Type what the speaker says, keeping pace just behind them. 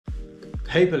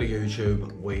People of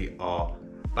YouTube, we are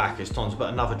back. It's time to put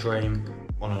another dream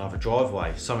on another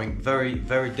driveway. Something very,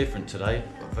 very different today,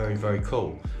 but very, very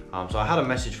cool. So I had a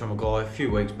message from a guy a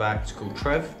few weeks back. It's called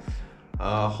Trev.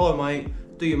 Hi mate,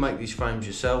 do you make these frames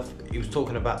yourself? He was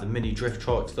talking about the mini drift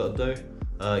trikes that I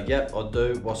do. Yep, I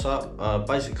do. What's up?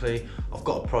 Basically, I've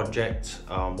got a project.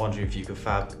 Wondering if you could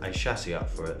fab a chassis up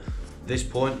for it. At this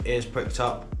point, ears pricked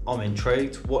up. I'm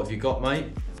intrigued. What have you got, mate?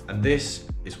 And this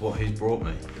is what he's brought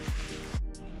me.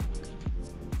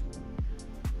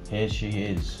 Here she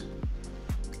is,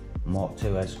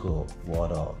 Mk2 Escort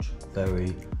wide arch.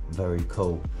 Very, very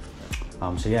cool.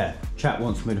 So yeah, chap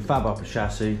wants me to fab up a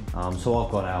chassis. So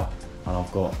I've gone out and I've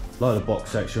got a load of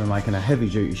box section. We're making a heavy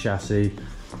duty chassis,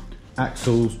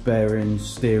 axles, bearings,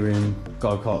 steering,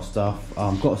 go-kart stuff.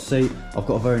 Got a seat. I've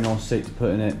got a very nice seat to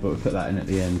put in it, but we'll put that in at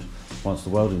the end once the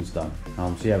welding's done.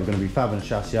 So yeah, we're going to be fabbing a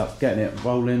chassis up, getting it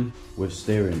rolling with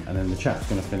steering, and then the chap's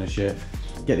going to finish it,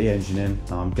 get the engine in,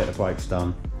 get the brakes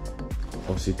done.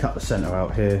 Obviously cut the centre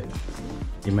out here.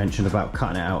 He mentioned about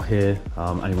cutting it out here,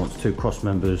 and he wants two cross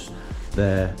members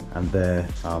there and there,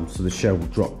 so the shell will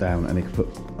drop down and he can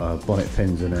put bonnet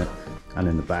pins in it and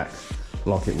in the back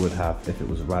like it would have if it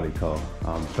was a rally car.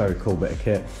 Very cool bit of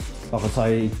kit. Like I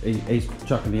say, he's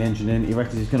chucking the engine in. He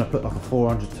reckons he's going to put like a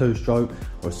 402 stroke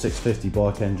or a 650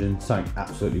 bike engine, something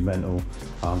absolutely mental.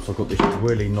 So I've got this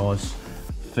really nice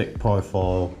thick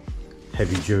profile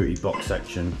heavy duty box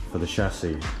section for the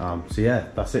chassis. So yeah,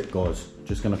 that's it guys,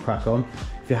 just gonna crack on.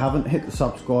 If you haven't, hit the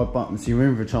subscribe button so you're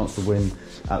in for a chance to win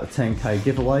at the 10k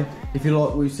giveaway. If you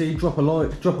like what you see, drop a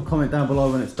like, drop a comment down below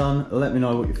when it's done, let me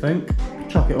know what you think.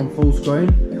 Chuck it on full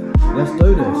screen, let's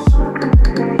do this.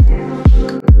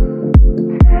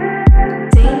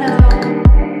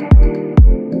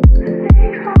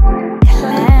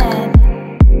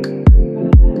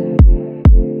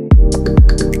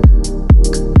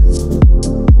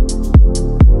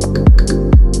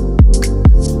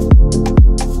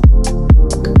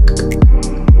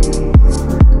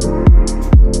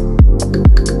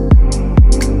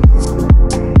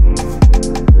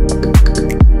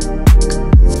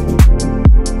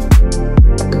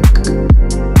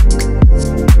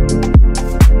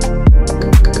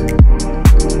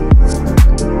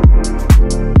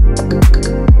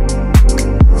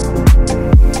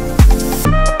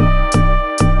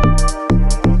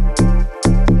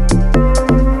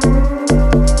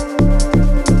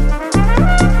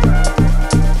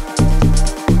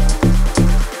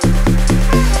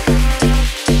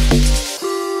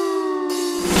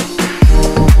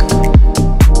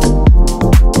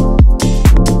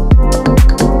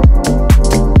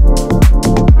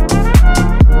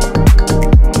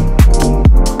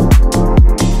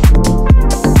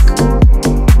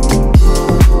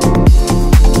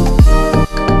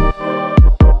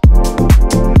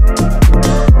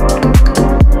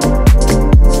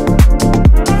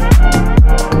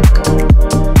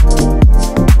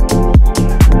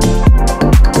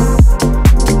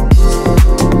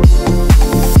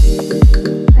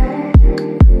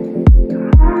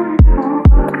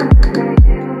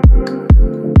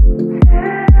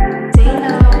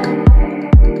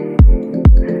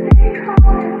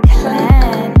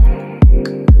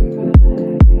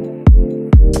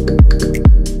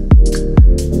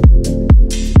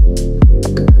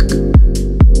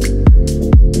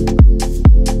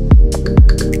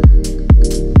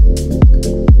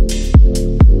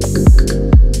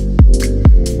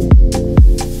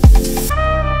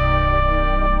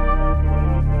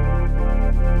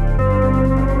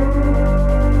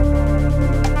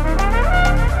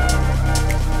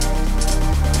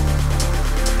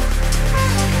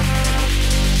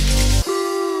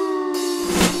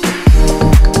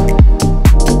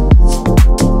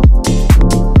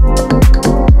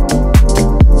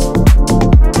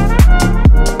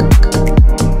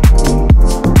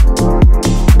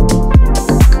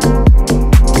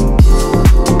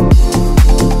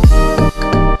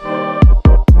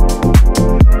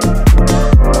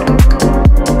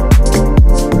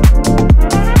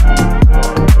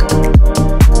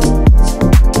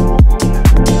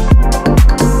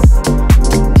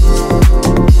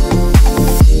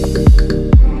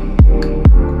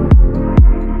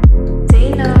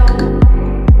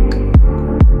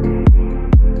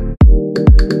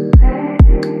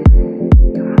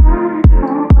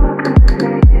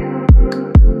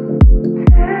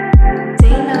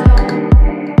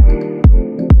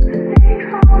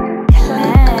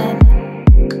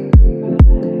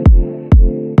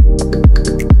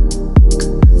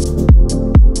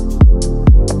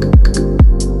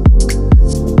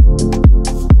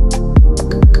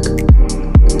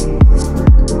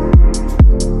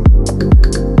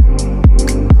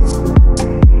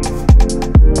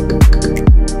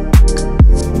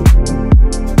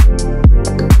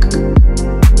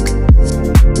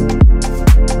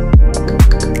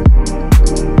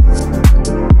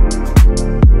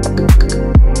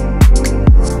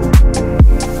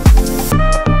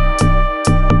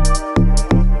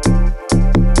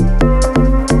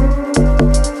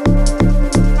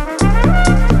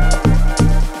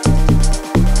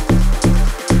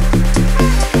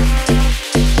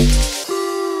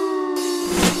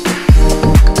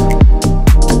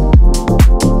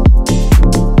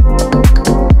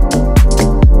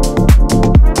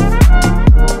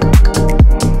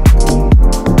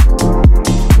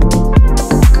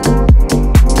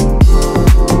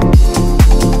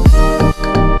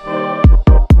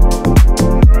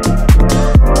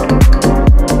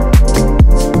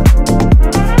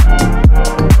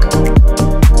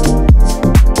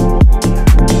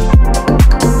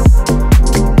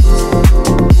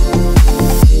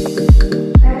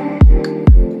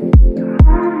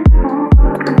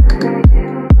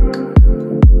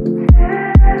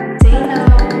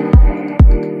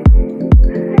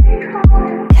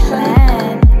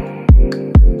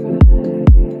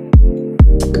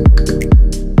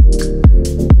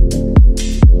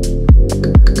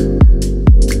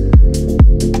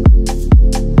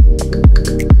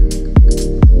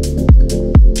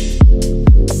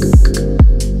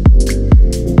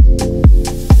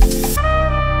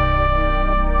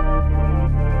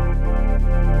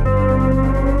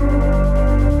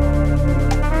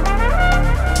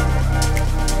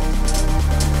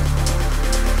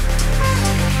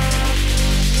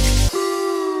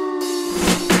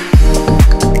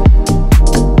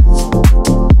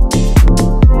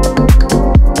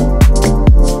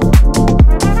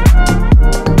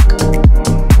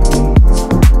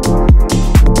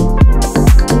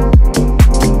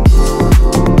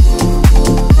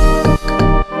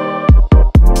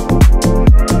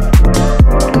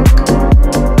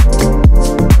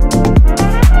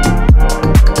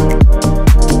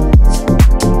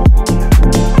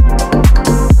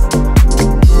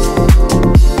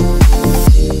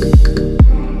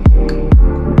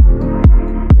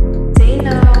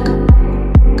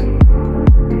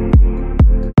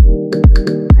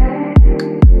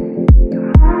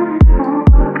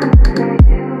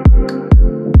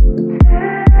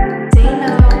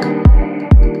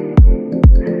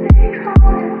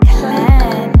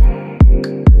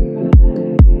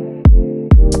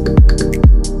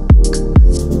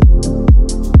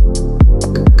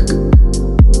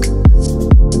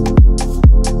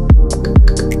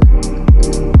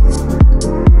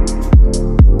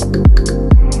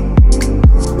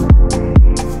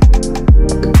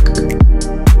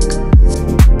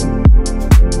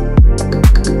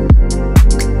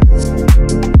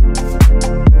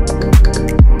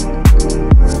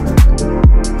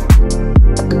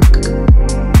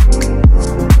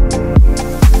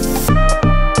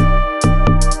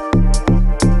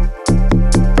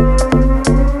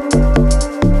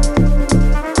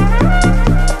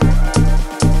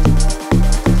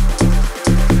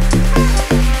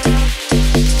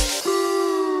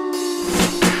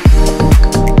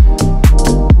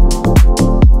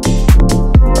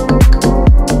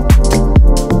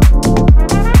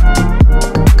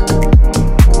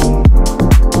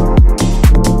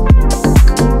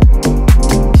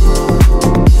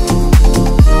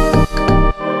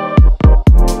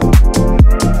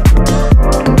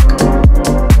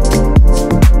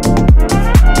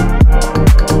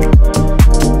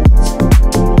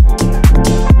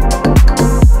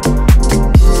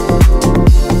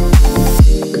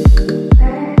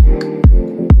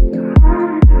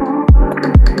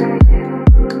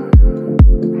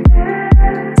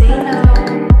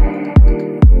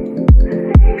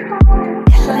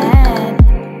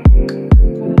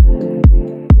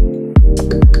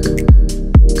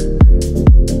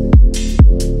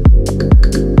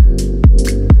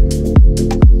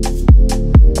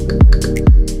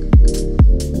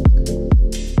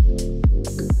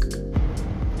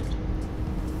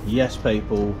 yes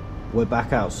people, we're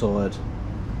back outside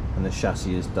and the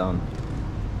chassis is done.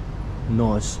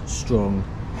 Nice, strong,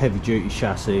 heavy duty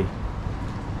chassis.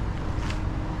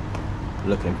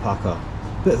 Looking pucker.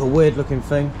 Bit of a weird looking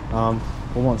thing, but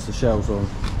once the shell's on,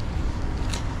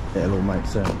 it'll all make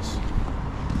sense.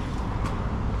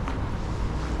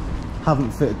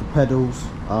 Haven't fitted the pedals,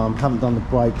 haven't done the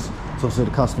brakes, so obviously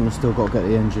the customer's still got to get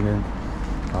the engine in.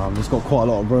 It's got quite a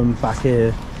lot of room back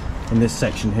here in this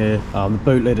section here. The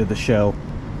boot lid of the shell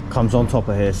comes on top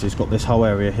of here, so it's got this whole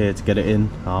area here to get it in.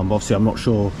 Obviously I'm not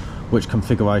sure which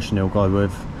configuration he'll go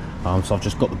with, so I've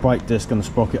just got the brake disc and the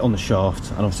sprocket on the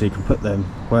shaft, and obviously he can put them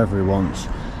wherever he wants,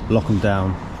 lock them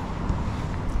down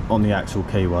on the axle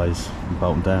keyways and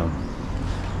bolt them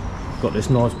down. Got this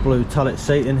nice blue tullet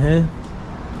seat in here.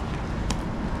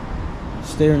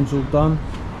 Steering's all done.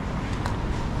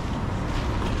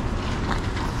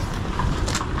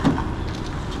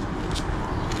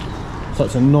 So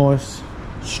it's a nice,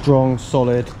 strong,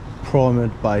 solid,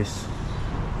 primered base,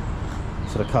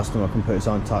 so the customer can put his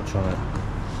own touch on it.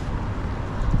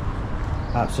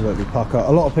 Absolutely pucker.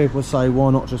 A lot of people say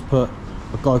why not just put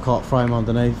a go-kart frame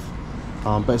underneath,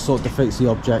 but it sort of defeats the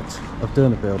object of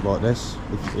doing a build like this.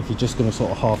 If you're just going to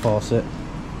sort of half-arse it,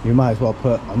 you may as well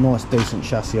put a nice decent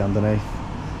chassis underneath,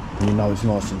 and you know it's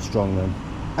nice and strong then.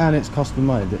 And it's custom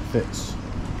made, it fits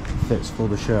for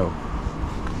the shell.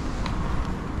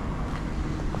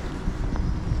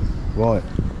 Right,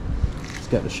 let's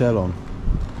get the shell on.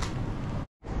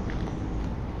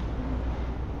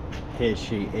 Here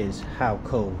she is. How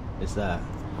cool is that?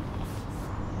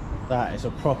 That is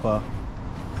a proper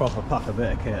pucker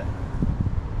bit of kit.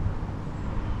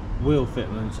 Wheel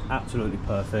fitment's absolutely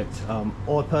perfect.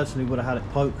 I personally would have had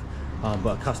it poke,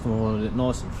 but a customer wanted it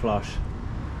nice and flush,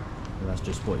 and that's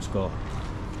just what it's got.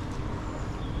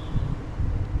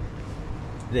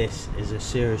 This is a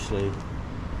seriously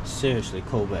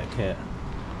cool bit of kit.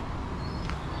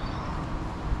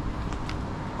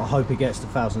 I hope he gets the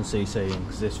 1000cc in,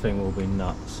 because this thing will be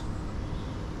nuts.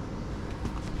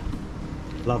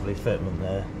 Lovely fitment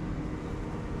there.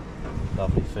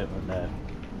 Lovely fitment there.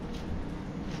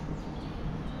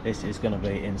 This is going to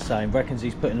be insane. Reckons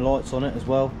he's putting lights on it as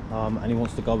well, and he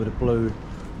wants to go with a blue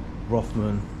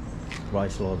Rothman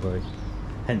race library,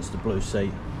 hence the blue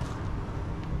seat.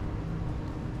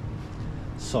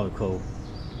 So cool.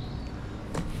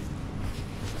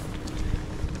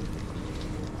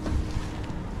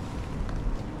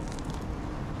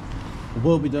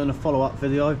 We'll be doing a follow-up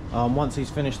video. Once he's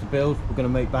finished the build, we're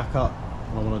going to meet back up,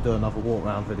 and I want to do another walk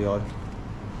around video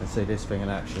and see this thing in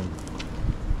action.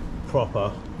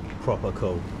 Proper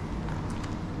cool.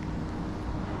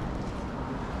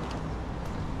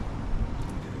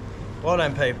 Well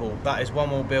then people, that is one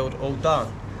more build all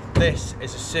done. This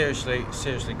is a seriously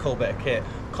cool bit of kit.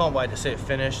 Can't wait to see it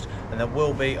finished, and there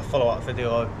will be a follow-up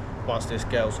video once this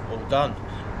girl's all done.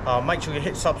 Make sure you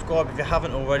hit subscribe if you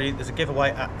haven't already. There's a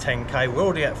giveaway at 10k. We're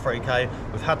already at 3k.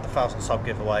 We've had the 1000 sub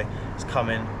giveaway. It's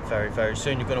coming very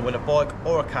soon. You're going to win a bike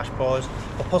or a cash prize,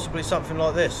 or possibly something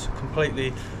like this,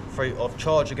 completely free of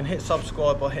charge. You can hit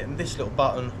subscribe by hitting this little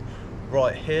button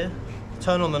right here.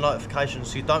 Turn on the notifications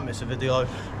so you don't miss a video,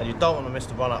 and you don't want to miss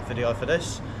the run-up video for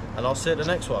this. And I'll see you at the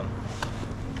next one.